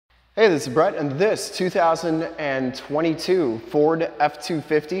Hey, this is Brett, and this 2022 Ford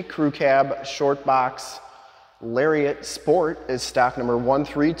F250 Crew Cab Shortbox Lariat Sport is stock number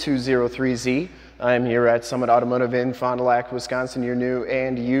 13203Z. I am here at Summit Automotive in Fond du Lac, Wisconsin, your new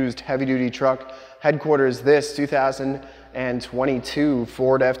and used heavy-duty truck headquarters. This 2022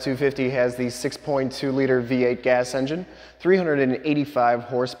 Ford F250 has the 6.2-liter V8 gas engine, 385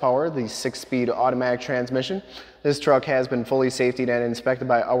 horsepower, the 6-speed automatic transmission. This truck has been fully safetied and inspected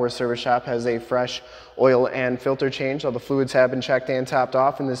by our service shop, has a fresh oil and filter change. All the fluids have been checked and topped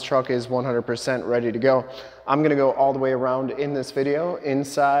off, and this truck is 100% ready to go. I'm gonna go all the way around in this video,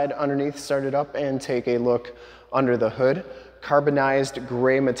 inside, underneath, start it up, and take a look under the hood. Carbonized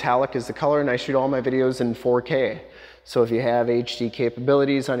gray metallic is the color, and I shoot all my videos in 4K. So if you have HD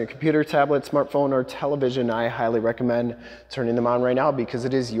capabilities on your computer, tablet, smartphone, or television, I highly recommend turning them on right now because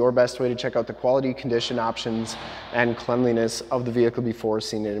it is your best way to check out the quality, condition, options, and cleanliness of the vehicle before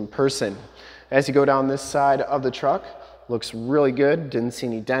seeing it in person. As you go down this side of the truck, looks really good. Didn't see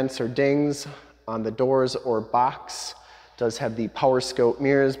any dents or dings on the doors or box. Does have the Powerscope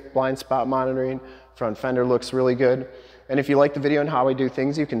mirrors, blind spot monitoring. Front fender looks really good. And if you like the video and how I do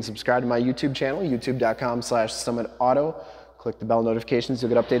things, you can subscribe to my YouTube channel, youtube.com/SummitAuto. Click the bell notifications.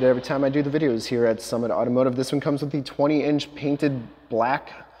 You'll get updated every time I do the videos here at Summit Automotive. This one comes with the 20-inch painted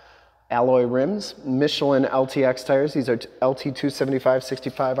black alloy rims, Michelin L.T.H tires. These are LT275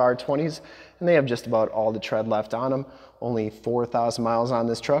 65R20s, and they have just about all the tread left on them. Only 4,000 miles on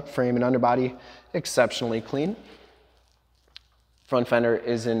this truck. Frame and underbody exceptionally clean. Front fender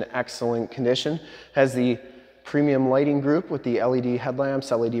is in excellent condition. Has the premium lighting group with the LED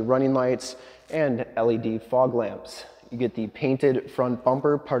headlamps, LED running lights, and LED fog lamps. You get the painted front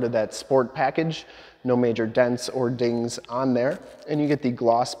bumper, part of that sport package. No major dents or dings on there. And you get the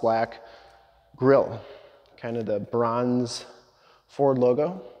gloss black grille, kind of the bronze Ford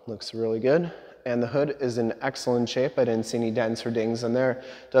logo. Looks really good. And the hood is in excellent shape. I didn't see any dents or dings in there.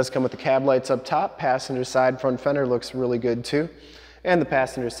 Does come with the cab lights up top. Passenger side front fender looks really good too. And the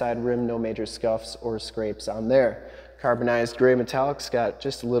passenger side rim, no major scuffs or scrapes on there. Carbonized gray metallic's got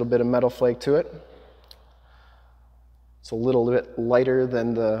just a little bit of metal flake to it. It's a little bit lighter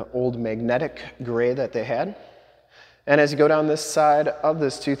than the old magnetic gray that they had. And as you go down this side of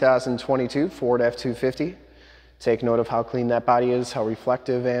this 2022 Ford F250, take note of how clean that body is, how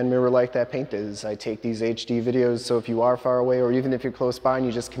reflective and mirror-like that paint is. I take these HD videos, so if you are far away or even if you're close by and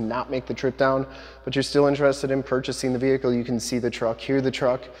you just cannot make the trip down, but you're still interested in purchasing the vehicle, you can see the truck, hear the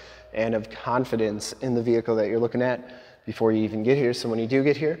truck, and have confidence in the vehicle that you're looking at before you even get here. So when you do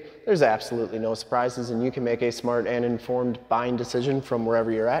get here, there's absolutely no surprises, and you can make a smart and informed buying decision from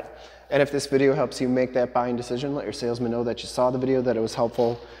wherever you're at. And if this video helps you make that buying decision, let your salesman know that you saw the video, that it was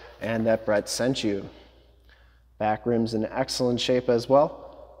helpful, and that Brett sent you. Back rim's in excellent shape as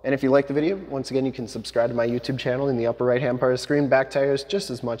well. And if you like the video, once again, you can subscribe to my YouTube channel in the upper right-hand part of the screen. Back tires,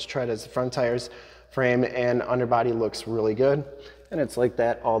 just as much tread as the front tires. Frame and underbody looks really good. And it's like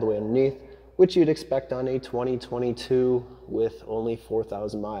that all the way underneath, which you'd expect on a 2022 with only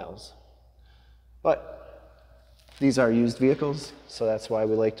 4,000 miles. But these are used vehicles, so that's why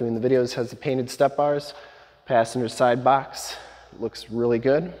we like doing the videos. Has the painted step bars, passenger side box, looks really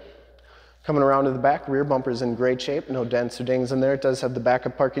good. Coming around to the back, rear bumper's in great shape, no dents or dings in there. It does have the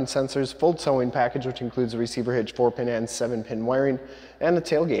backup parking sensors, full towing package, which includes a receiver hitch, 4-pin and 7-pin wiring, and the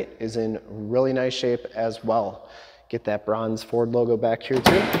tailgate is in really nice shape as well. Get that bronze Ford logo back here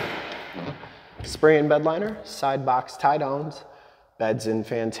too. Spray and bed liner, side box tie downs, bed's in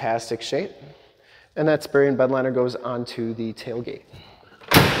fantastic shape, and that spray and bed liner goes onto the tailgate.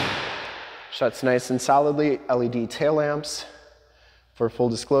 Shuts nice and solidly, LED tail lamps. For full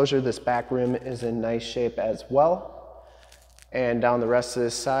disclosure, this back rim is in nice shape as well. And down the rest of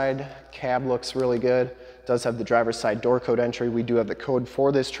this side, cab looks really good. Does have the driver's side door code entry. We do have the code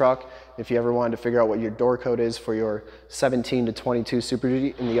for this truck. If you ever wanted to figure out what your door code is for your 17 to 22 Super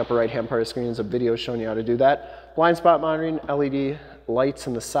Duty, in the upper right-hand part of the screen is a video showing you how to do that. Blind spot monitoring, LED lights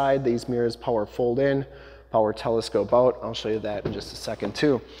on the side. These mirrors power fold in, power telescope out. I'll show you that in just a second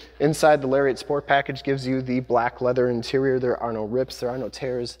too. Inside, the Lariat Sport package gives you the black leather interior. There are no rips, there are no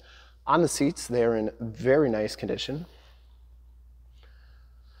tears on the seats. They are in very nice condition.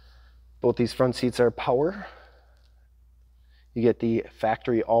 Both these front seats are power. You get the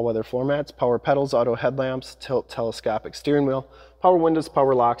factory all-weather floor mats, power pedals, auto headlamps, tilt telescopic steering wheel, power windows,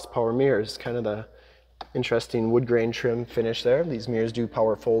 power locks, power mirrors. Kind of the interesting wood grain trim finish there. These mirrors do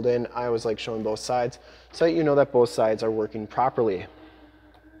power fold in. I always like showing both sides so that you know that both sides are working properly.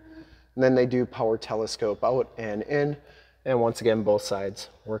 And then they do power telescope out and in, and once again both sides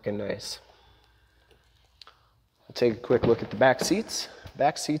working nice. We'll take a quick look at the back seats.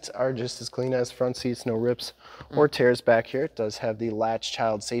 Back seats are just as clean as front seats, no rips or tears back here. It does have the Latch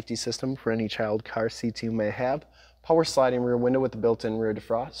child safety system for any child car seats you may have. Power sliding rear window with the built-in rear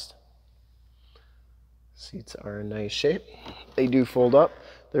defrost. Seats are in nice shape. They do fold up.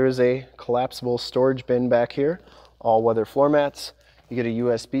 There is a collapsible storage bin back here. All-weather floor mats. You get a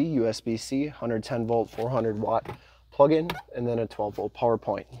USB, USB-C, 110 volt, 400 watt plug-in, and then a 12 volt power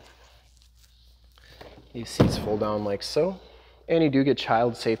point. These seats fold down like so. And you do get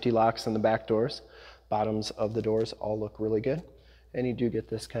child safety locks in the back doors. Bottoms of the doors all look really good. And you do get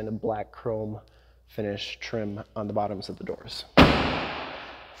this kind of black chrome finish trim on the bottoms of the doors.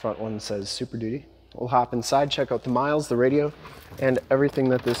 Front one says Super Duty. We'll hop inside, check out the miles, the radio, and everything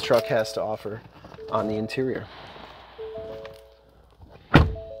that this truck has to offer on the interior. You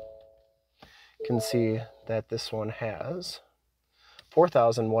can see that this one has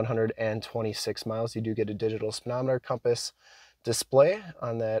 4,126 miles. You do get a digital speedometer, compass, display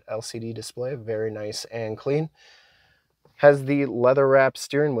on that LCD display, very nice and clean. Has the leather wrapped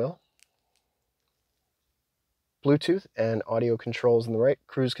steering wheel, Bluetooth and audio controls on the right,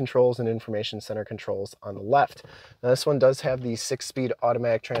 cruise controls and information center controls on the left. Now this one does have the 6-speed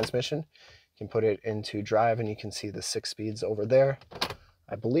automatic transmission. You can put it into drive and you can see the 6 speeds over there.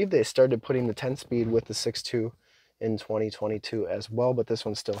 I believe they started putting the 10-speed with the 6.2 in 2022 as well, but this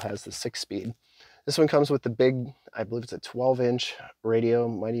one still has the 6-speed. This one comes with the big, I believe it's a 12-inch radio,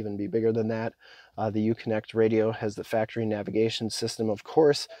 might even be bigger than that. The Uconnect radio has the factory navigation system, of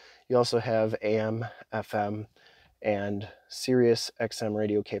course. You also have AM, FM, and Sirius XM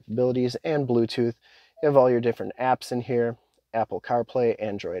radio capabilities and Bluetooth. You have all your different apps in here, Apple CarPlay,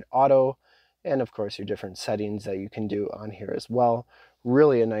 Android Auto, and of course your different settings that you can do on here as well.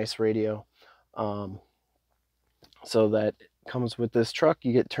 Really a nice radio. So that comes with this truck.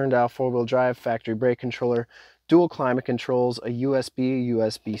 You get turned out 4-wheel drive, factory brake controller, dual climate controls, a USB,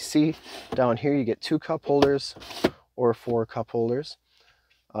 USB-C. Down here you get 2 cup holders or 4 cup holders,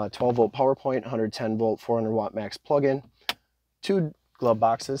 12 volt power point, 110 volt, 400 watt max plug-in. 2 glove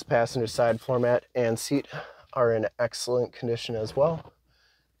boxes, passenger side floor mat and seat are in excellent condition as well.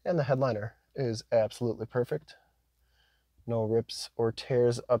 And the headliner is absolutely perfect. No rips or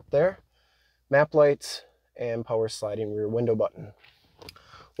tears up there. Map lights and power sliding rear window button.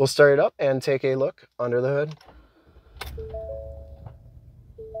 We'll start it up and take a look under the hood.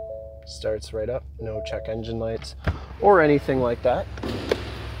 Starts right up, no check engine lights or anything like that.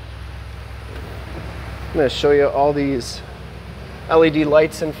 I'm going to show you all these LED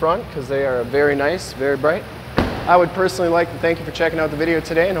lights in front because they are very nice, very bright. I would personally like to thank you for checking out the video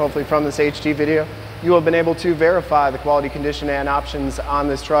today, and hopefully from this HD video you have been able to verify the quality, condition, and options on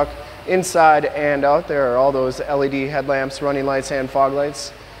this truck inside and out. There are all those LED headlamps, running lights, and fog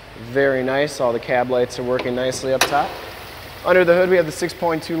lights. Very nice. All the cab lights are working nicely up top. Under the hood we have the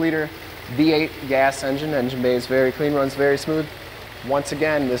 6.2 liter V8 gas engine. Engine bay is very clean, runs very smooth. Once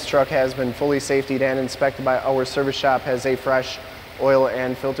again, this truck has been fully safetied and inspected by our service shop, has a fresh oil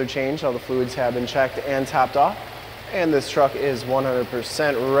and filter change. All the fluids have been checked and topped off, and this truck is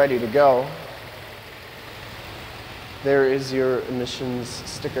 100% ready to go. There is your emissions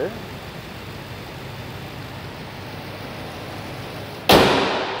sticker.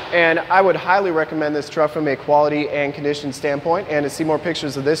 And I would highly recommend this truck from a quality and condition standpoint. And to see more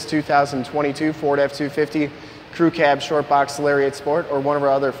pictures of this 2022 Ford F250 Crew Cab Shortbox Lariat Sport, or one of our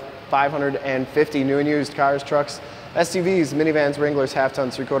other 550 new and used cars, trucks, SUVs, minivans, Wranglers, half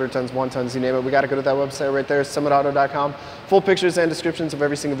tons, 3/4 tons, 1 tons, you name it. We got to go to that website right there, summitauto.com. Full pictures and descriptions of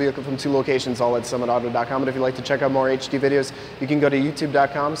every single vehicle from 2 locations, all at summitauto.com. But if you'd like to check out more HD videos, you can go to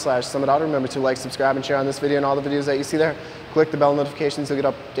youtube.com/summitauto. Remember to like, subscribe, and share on this video and all the videos that you see there. Click the bell notifications to get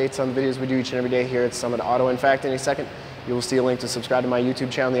updates on the videos we do each and every day here at Summit Auto. In fact, in a second, you will see a link to subscribe to my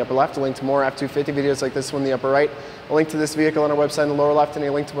YouTube channel in the upper left, a link to more F250 videos like this one in the upper right, a link to this vehicle on our website in the lower left, and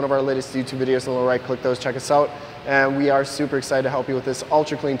a link to one of our latest YouTube videos in the lower right. Click those, check us out. And we are super excited to help you with this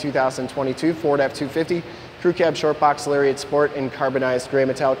ultra clean 2022 Ford F250 Crew Cab Shortbox Lariat Sport in carbonized gray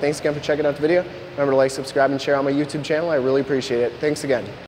metallic. Thanks again for checking out the video. Remember to like, subscribe, and share on my YouTube channel. I really appreciate it. Thanks again.